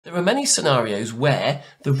There are many scenarios where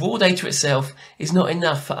the raw data itself is not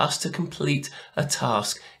enough for us to complete a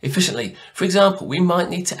task efficiently. For example, we might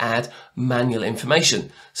need to add manual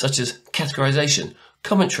information such as categorization,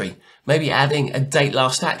 commentary, maybe adding a date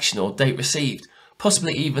last action or date received,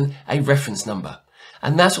 possibly even a reference number.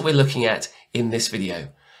 And that's what we're looking at in this video.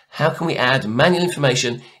 How can we add manual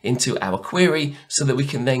information into our query so that we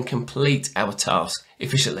can then complete our task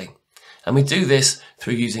efficiently? And we do this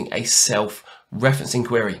through using a self-referencing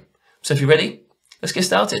query. So if you're ready, let's get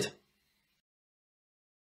started.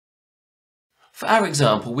 For our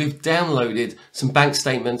example, we've downloaded some bank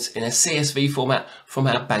statements in a CSV format from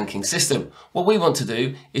our banking system. What we want to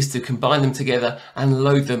do is to combine them together and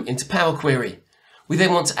load them into Power Query. We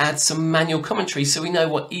then want to add some manual commentary so we know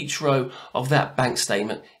what each row of that bank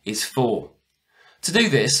statement is for. To do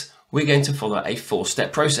this, we're going to follow a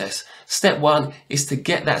 4-step process. Step 1 is to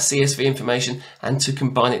get that CSV information and to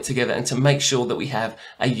combine it together and to make sure that we have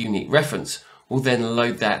a unique reference. We'll then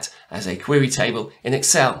load that as a query table in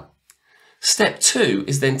Excel. Step 2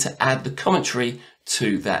 is then to add the commentary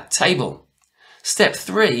to that table. Step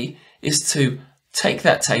 3 is to take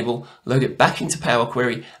that table, load it back into Power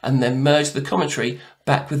Query, and then merge the commentary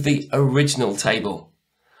back with the original table.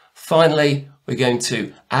 Finally, we're going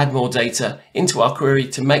to add more data into our query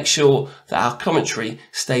to make sure that our commentary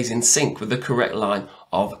stays in sync with the correct line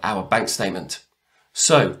of our bank statement.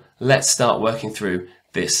 So let's start working through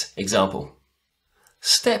this example.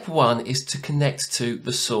 Step 1 is to connect to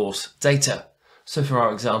the source data. So for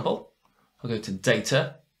our example, I'll go to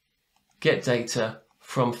Data, Get Data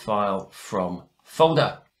from File from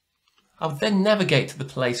Folder. I'll then navigate to the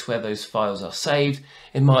place where those files are saved.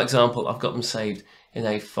 In my example, I've got them saved in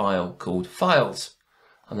a file called Files,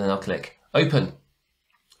 and then I'll click Open.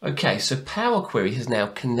 Okay, so Power Query has now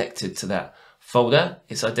connected to that folder.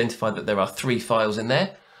 It's identified that there are 3 files in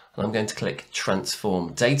there, and I'm going to click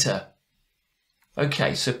Transform Data.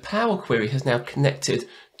 Okay, so Power Query has now connected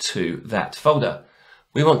to that folder.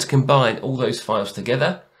 We want to combine all those files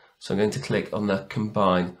together, so I'm going to click on the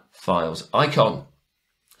Combine Files icon.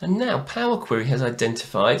 And now Power Query has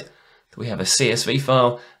identified that we have a CSV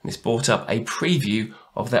file and it's brought up a preview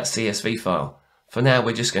of that CSV file. For now,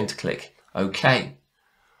 we're just going to click OK.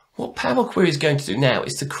 What Power Query is going to do now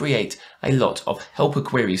is to create a lot of helper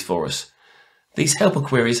queries for us. These helper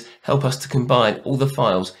queries help us to combine all the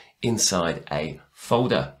files inside a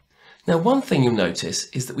folder. Now, one thing you'll notice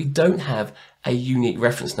is that we don't have a unique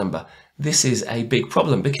reference number. This is a big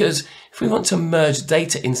problem because if we want to merge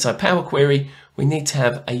data inside Power Query, we need to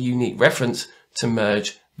have a unique reference to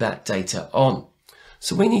merge that data on.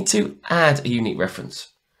 So we need to add a unique reference.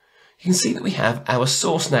 You can see that we have our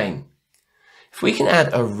source name. If we can add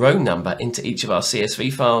a row number into each of our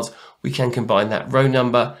CSV files, we can combine that row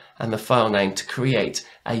number and the file name to create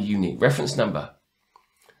a unique reference number.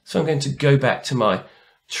 So I'm going to go back to my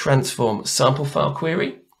Transform Sample File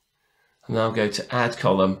query, and I'll go to Add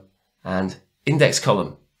Column and Index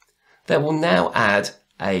Column. That will now add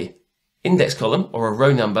a index column or a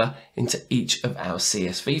row number into each of our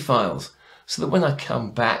CSV files, so that when I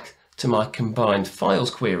come back to my Combined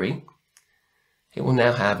Files query, it will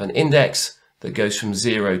now have an index that goes from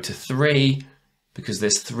 0 to 3, because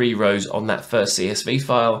there's 3 rows on that first CSV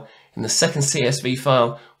file. In the second CSV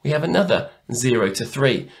file, we have another 0 to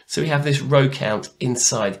 3. So we have this row count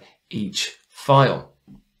inside each file.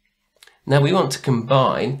 Now we want to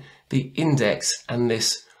combine the index and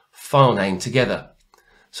this file name together.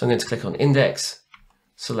 So I'm going to click on Index,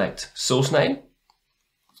 select Source Name,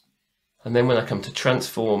 and then when I come to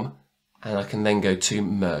Transform, and I can then go to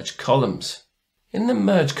Merge Columns. In the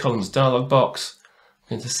Merge Columns dialog box,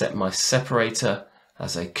 I'm going to set my separator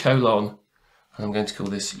as a colon, and I'm going to call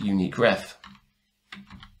this Unique Ref.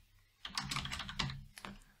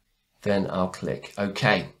 Then I'll click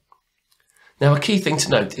OK. Now, a key thing to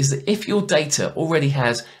note is that if your data already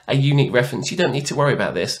has a unique reference, you don't need to worry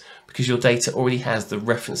about this because your data already has the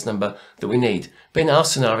reference number that we need. But in our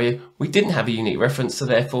scenario, we didn't have a unique reference, so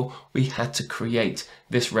therefore we had to create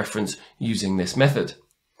this reference using this method.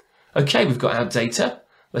 Okay, we've got our data.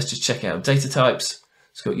 Let's just check out data types.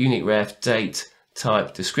 It's got unique ref, date,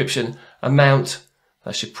 type, description, amount.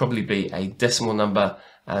 That should probably be a decimal number,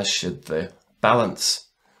 as should the balance.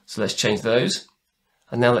 So let's change those.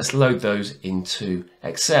 And now let's load those into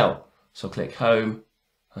Excel. So I'll click Home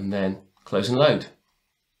and then Close and Load.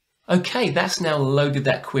 Okay, that's now loaded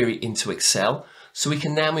that query into Excel. So we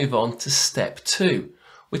can now move on to step 2,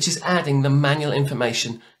 which is adding the manual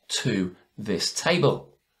information to this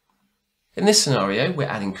table. In this scenario, we're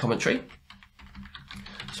adding commentary.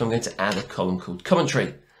 So I'm going to add a column called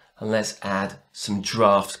commentary, and let's add some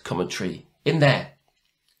draft commentary in there.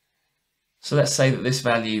 So let's say that this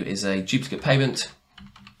value is a duplicate payment.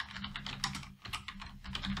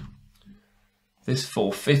 This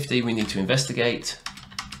 450 we need to investigate.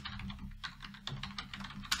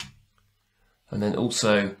 And then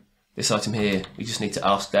also this item here, we just need to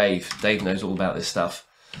ask Dave. Dave knows all about this stuff.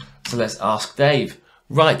 So let's ask Dave.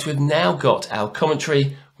 Right, we've now got our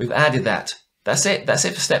commentary. We've added that. That's it. That's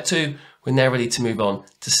it for step 2. We're now ready to move on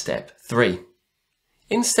to step 3.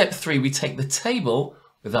 In step 3, we take the table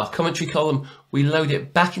with our commentary column, we load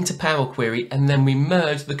it back into Power Query, and then we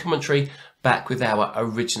merge the commentary back with our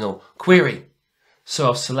original query. So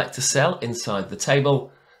I'll select a cell inside the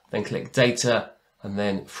table, then click Data, and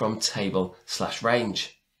then from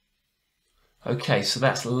Table/Range. Okay, so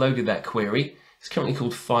that's loaded that query. It's currently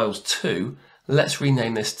called Files 2. Let's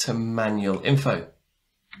rename this to Manual Info.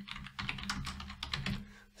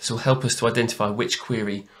 This will help us to identify which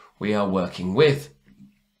query we are working with.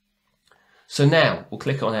 So now we'll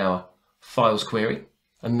click on our Files query,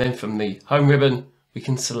 and then from the Home ribbon, we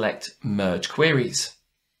can select Merge Queries.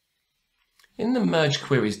 In the Merge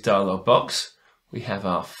Queries dialog box, we have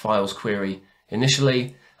our Files query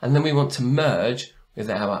initially, and then we want to merge with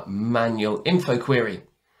our Manual Info query.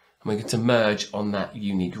 And we're going to merge on that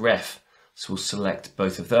unique ref. So we'll select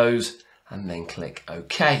both of those and then click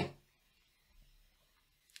OK.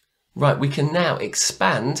 Right, we can now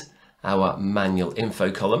expand our Manual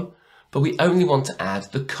Info column, but we only want to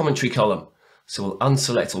add the commentary column. So we'll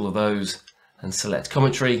unselect all of those and select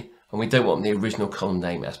commentary, and we don't want the original column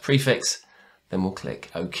name as prefix. Then we'll click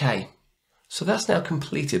OK. So that's now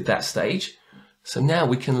completed that stage. So now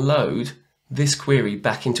we can load this query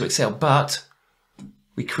back into Excel, but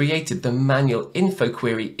we created the Manual Info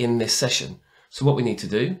query in this session. So what we need to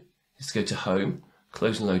do is to go to Home,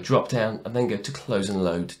 Close and Load drop down, and then go to Close and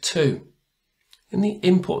Load to. In the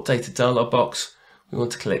Import Data dialog box, we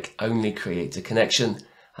want to click Only Create a Connection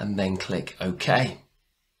and then click OK.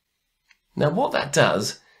 Now what that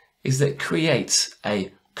does is that it creates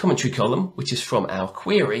a commentary column, which is from our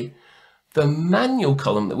query. The manual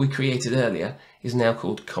column that we created earlier is now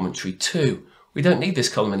called Commentary 2. We don't need this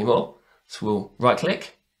column anymore, so we'll right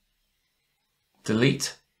click,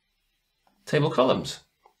 delete Table Columns.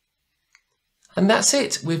 And that's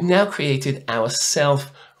it. We've now created our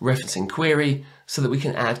self-referencing query so that we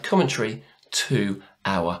can add commentary to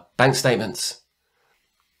our bank statements.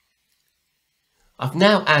 I've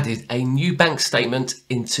now added a new bank statement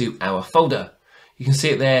into our folder. You can see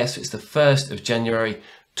it there, so it's the 1st of January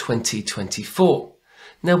 2024.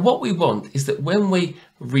 Now what we want is that when we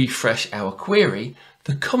refresh our query,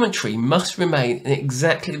 the commentary must remain in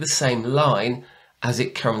exactly the same line as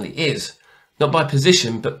it currently is, not by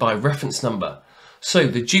position but by reference number. So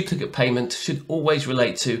the duplicate payment should always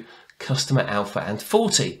relate to customer alpha and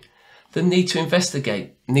 40. The need to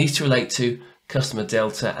investigate needs to relate to customer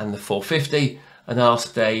delta and the 450, and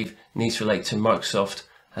ask Dave needs to relate to Microsoft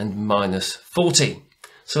and -40.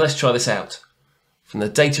 So let's try this out. From the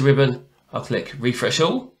data ribbon, I'll click refresh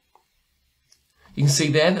all. You can see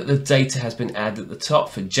there that the data has been added at the top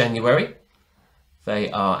for January. They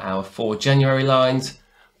are our 4 January lines,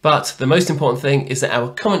 but the most important thing is that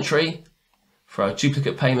our commentary for our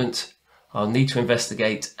duplicate payment, our need to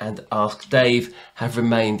investigate and ask Dave have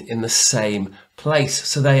remained in the same place,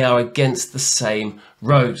 so they are against the same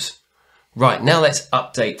rows. Right, now let's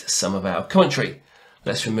update some of our commentary.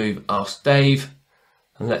 Let's remove ask Dave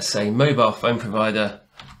and let's say mobile phone provider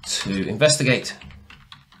to investigate.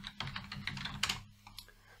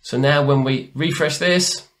 So now when we refresh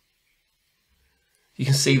this, you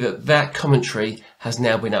can see that that commentary has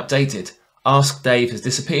now been updated. Ask Dave has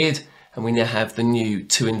disappeared and we now have the new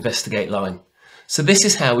to investigate line. So this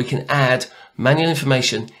is how we can add manual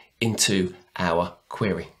information into our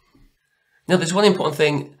query. Now there's one important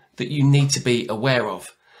thing that you need to be aware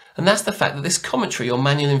of, and that's the fact that this commentary or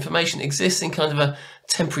manual information exists in kind of a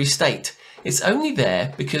temporary state. It's only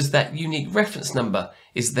there because that unique reference number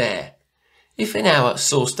is there. If in our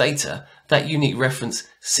source data that unique reference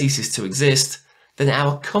ceases to exist, then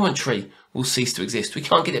our commentary will cease to exist. We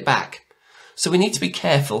can't get it back. So we need to be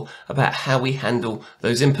careful about how we handle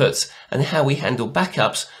those inputs and how we handle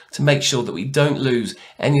backups to make sure that we don't lose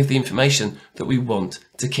any of the information that we want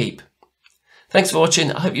to keep. Thanks for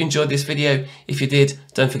watching. I hope you enjoyed this video. If you did,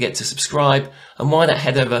 don't forget to subscribe, and why not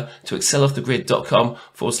head over to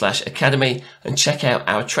exceloffthegrid.com/academy and check out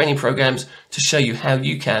our training programs to show you how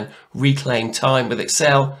you can reclaim time with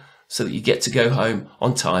Excel so that you get to go home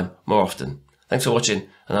on time more often. Thanks for watching,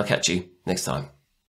 and I'll catch you next time.